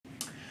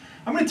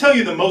I'm going to tell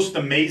you the most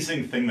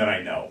amazing thing that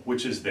I know,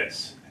 which is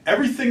this.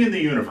 Everything in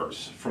the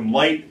universe, from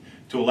light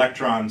to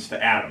electrons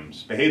to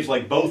atoms, behaves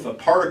like both a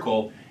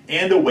particle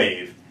and a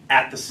wave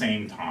at the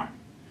same time.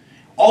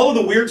 All of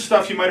the weird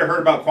stuff you might have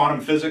heard about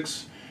quantum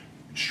physics,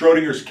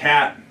 Schrodinger's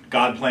cat,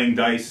 God playing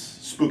dice,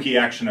 spooky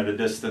action at a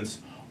distance,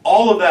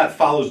 all of that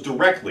follows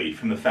directly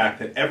from the fact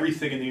that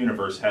everything in the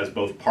universe has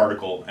both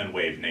particle and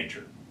wave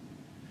nature.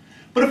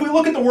 But if we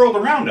look at the world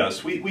around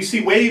us, we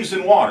see waves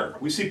in water,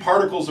 we see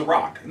particles of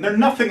rock, and they're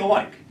nothing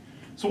alike.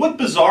 So what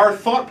bizarre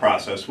thought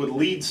process would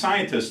lead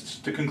scientists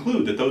to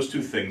conclude that those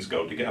two things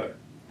go together?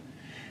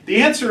 The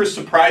answer is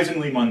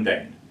surprisingly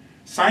mundane.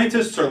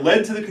 Scientists are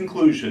led to the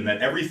conclusion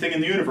that everything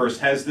in the universe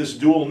has this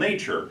dual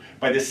nature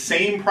by the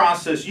same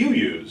process you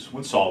use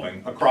when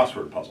solving a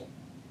crossword puzzle.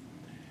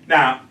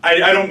 Now,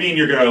 I don't mean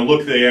you're going to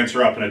look the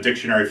answer up in a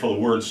dictionary full of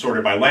words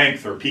sorted by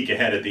length or peek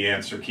ahead at the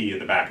answer key in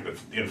the back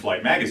of the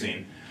in-flight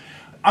magazine.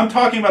 I'm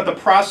talking about the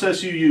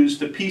process you use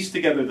to piece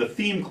together the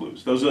theme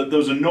clues. Those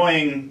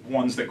annoying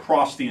ones that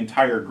cross the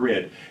entire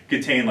grid,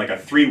 contain like a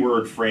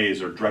 3-word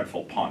phrase or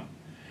dreadful pun.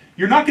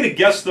 You're not going to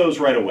guess those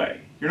right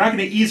away. You're not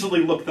going to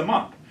easily look them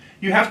up.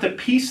 You have to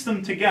piece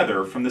them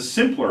together from the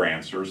simpler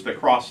answers that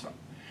cross them.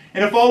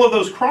 And if all of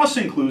those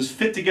crossing clues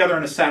fit together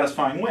in a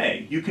satisfying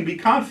way, you can be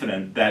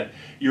confident that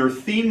your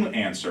theme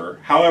answer,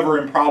 however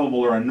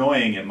improbable or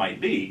annoying it might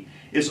be,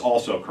 is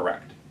also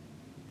correct.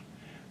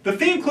 The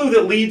theme clue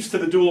that leads to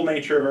the dual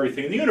nature of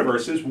everything in the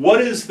universe is,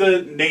 what is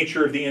the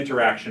nature of the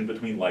interaction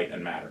between light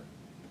and matter?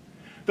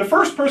 The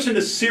first person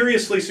to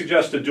seriously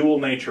suggest a dual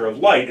nature of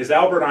light is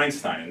Albert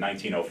Einstein in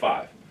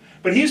 1905.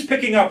 But he's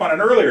picking up on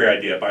an earlier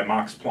idea by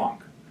Max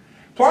Planck.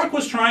 Planck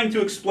was trying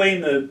to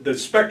explain the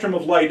spectrum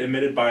of light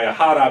emitted by a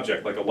hot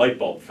object like a light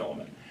bulb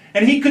filament.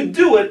 And he could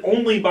do it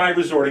only by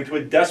resorting to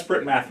a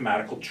desperate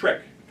mathematical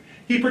trick.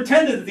 He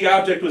pretended that the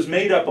object was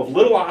made up of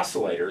little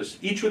oscillators,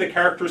 each with a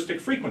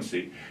characteristic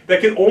frequency, that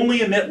could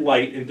only emit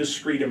light in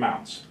discrete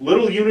amounts,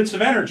 little units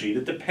of energy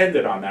that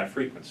depended on that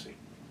frequency.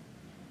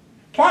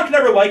 Planck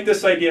never liked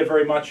this idea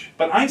very much,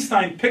 but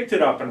Einstein picked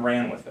it up and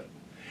ran with it.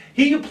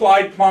 He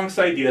applied Planck's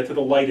idea to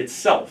the light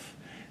itself,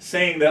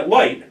 saying that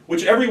light,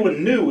 which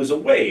everyone knew was a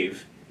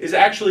wave, is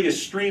actually a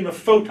stream of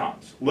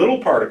photons, little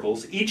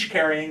particles, each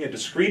carrying a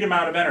discrete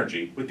amount of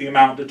energy with the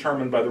amount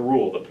determined by the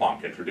rule that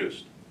Planck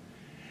introduced.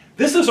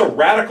 This is a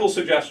radical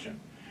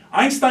suggestion.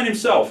 Einstein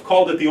himself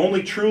called it the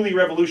only truly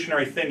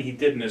revolutionary thing he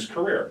did in his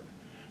career,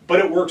 but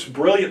it works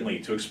brilliantly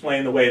to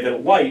explain the way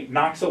that light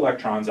knocks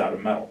electrons out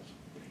of metals.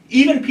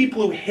 Even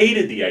people who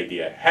hated the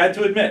idea had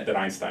to admit that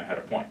Einstein had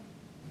a point.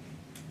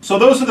 So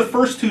those are the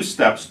first two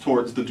steps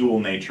towards the dual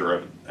nature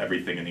of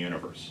everything in the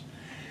universe.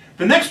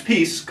 The next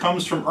piece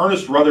comes from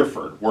Ernest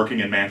Rutherford, working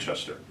in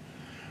Manchester.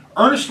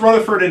 Ernest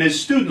Rutherford and his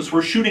students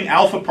were shooting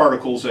alpha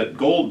particles at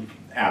gold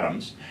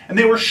atoms, and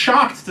they were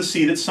shocked to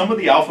see that some of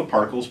the alpha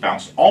particles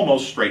bounced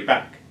almost straight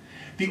back.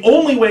 The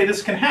only way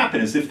this can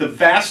happen is if the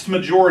vast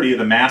majority of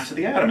the mass of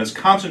the atom is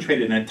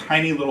concentrated in a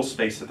tiny little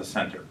space at the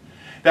center.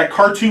 That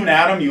cartoon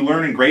atom you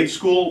learn in grade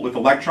school with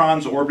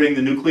electrons orbiting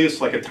the nucleus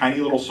like a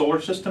tiny little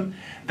solar system,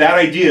 that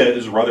idea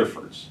is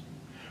Rutherford's.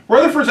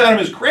 Rutherford's atom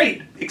is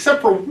great,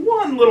 except for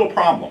one little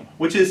problem,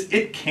 which is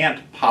it can't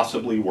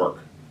possibly work.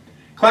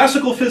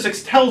 Classical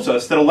physics tells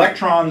us that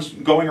electrons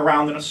going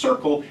around in a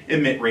circle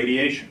emit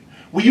radiation.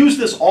 We use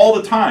this all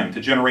the time to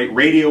generate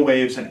radio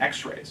waves and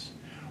X-rays.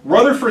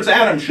 Rutherford's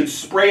atom should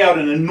spray out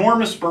an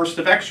enormous burst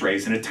of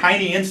X-rays in a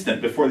tiny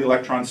instant before the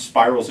electron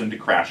spirals to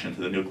crash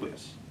into the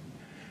nucleus.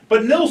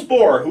 But Niels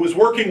Bohr, who was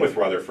working with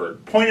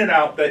Rutherford, pointed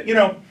out that,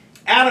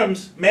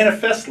 atoms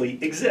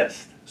manifestly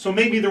exist, so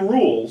maybe the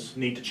rules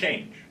need to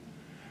change.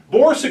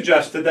 Bohr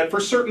suggested that for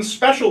certain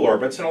special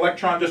orbits, an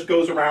electron just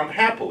goes around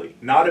happily,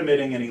 not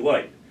emitting any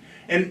light.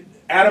 And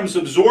atoms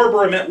absorb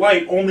or emit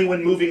light only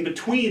when moving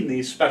between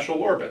these special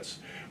orbits,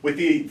 with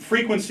the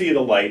frequency of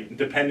the light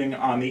depending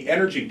on the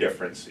energy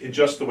difference in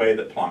just the way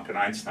that Planck and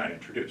Einstein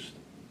introduced.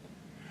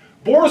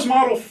 Bohr's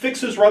model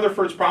fixes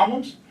Rutherford's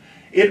problems.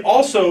 It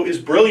also is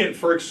brilliant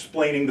for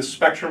explaining the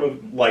spectrum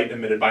of light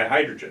emitted by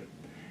hydrogen.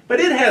 But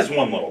it has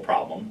one little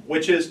problem,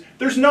 which is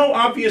there's no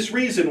obvious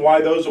reason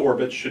why those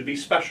orbits should be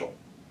special.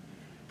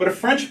 But a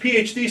French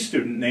PhD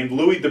student named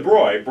Louis de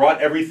Broglie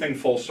brought everything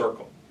full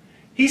circle.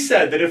 He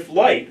said that if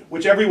light,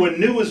 which everyone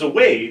knew was a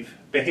wave,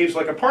 behaves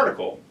like a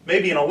particle,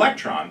 maybe an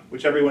electron,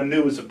 which everyone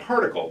knew was a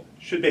particle,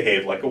 should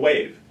behave like a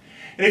wave.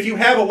 And if you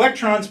have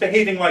electrons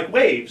behaving like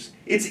waves,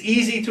 it's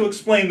easy to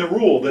explain the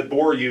rule that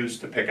Bohr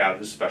used to pick out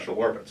his special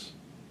orbits.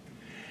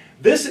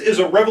 This is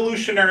a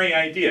revolutionary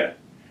idea.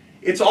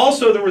 It's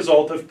also the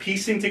result of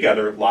piecing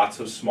together lots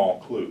of small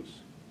clues.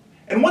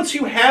 And once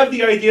you have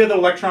the idea that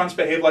electrons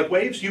behave like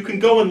waves, you can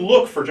go and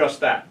look for just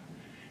that.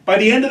 By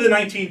the end of the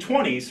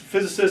 1920s,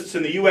 physicists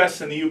in the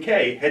US and the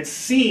UK had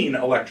seen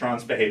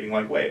electrons behaving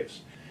like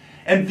waves.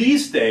 And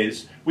these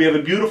days, we have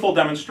a beautiful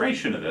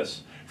demonstration of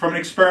this from an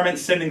experiment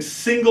sending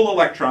single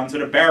electrons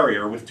at a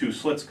barrier with 2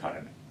 slits cut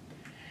in it.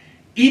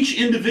 Each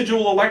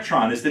individual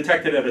electron is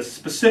detected at a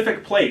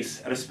specific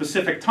place at a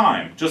specific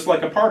time, just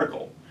like a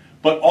particle.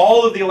 But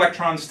all of the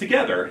electrons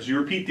together, as you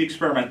repeat the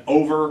experiment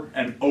over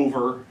and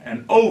over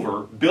and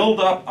over, build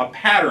up a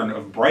pattern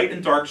of bright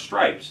and dark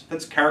stripes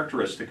that's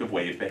characteristic of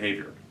wave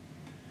behavior.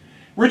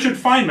 Richard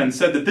Feynman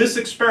said that this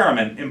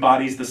experiment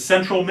embodies the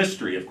central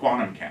mystery of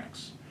quantum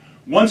mechanics.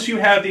 Once you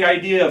have the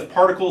idea of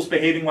particles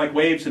behaving like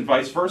waves and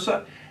vice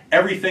versa,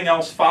 everything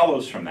else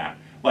follows from that,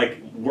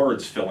 like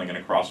words filling in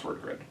a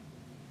crossword grid.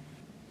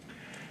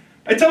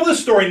 I tell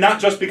this story not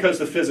just because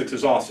the physics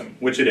is awesome,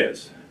 which it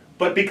is,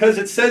 but because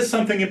it says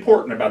something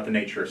important about the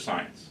nature of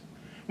science.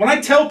 When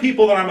I tell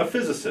people that I'm a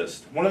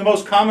physicist, one of the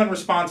most common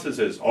responses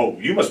is, "Oh,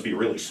 you must be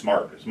really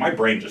smart, because my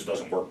brain just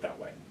doesn't work that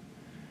way."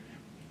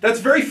 That's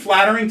very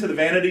flattering to the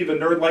vanity of a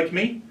nerd like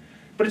me,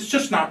 but it's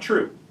just not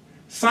true.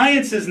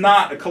 Science is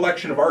not a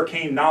collection of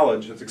arcane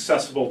knowledge that's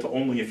accessible to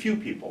only a few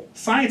people.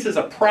 Science is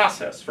a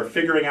process for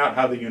figuring out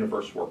how the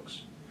universe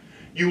works.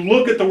 You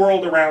look at the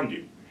world around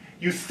you.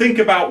 You think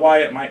about why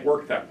it might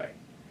work that way.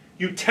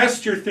 You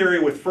test your theory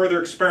with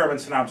further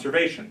experiments and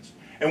observations.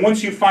 And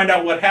once you find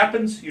out what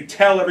happens, you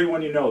tell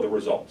everyone you know the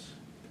results.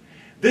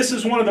 This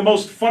is one of the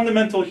most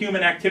fundamental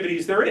human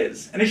activities there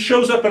is, and it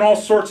shows up in all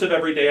sorts of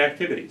everyday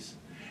activities.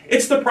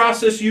 It's the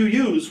process you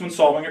use when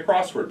solving a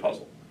crossword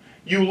puzzle.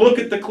 You look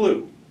at the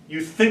clue.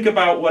 You think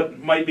about what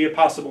might be a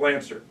possible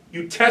answer.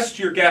 You test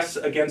your guess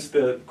against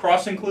the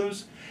crossing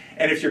clues,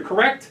 and if you're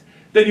correct,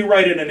 then you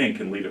write it in ink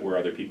and leave it where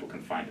other people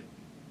can find it.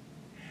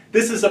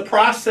 This is a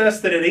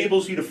process that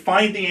enables you to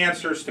find the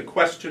answers to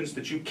questions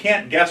that you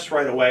can't guess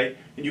right away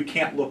and you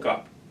can't look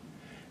up.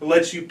 It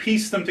lets you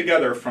piece them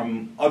together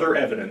from other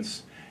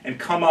evidence and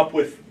come up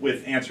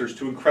with answers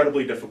to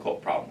incredibly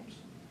difficult problems.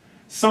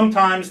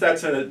 Sometimes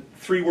that's a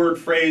three-word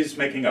phrase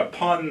making a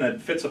pun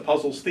that fits a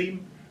puzzle's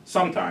theme.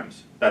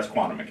 Sometimes that's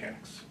quantum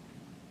mechanics.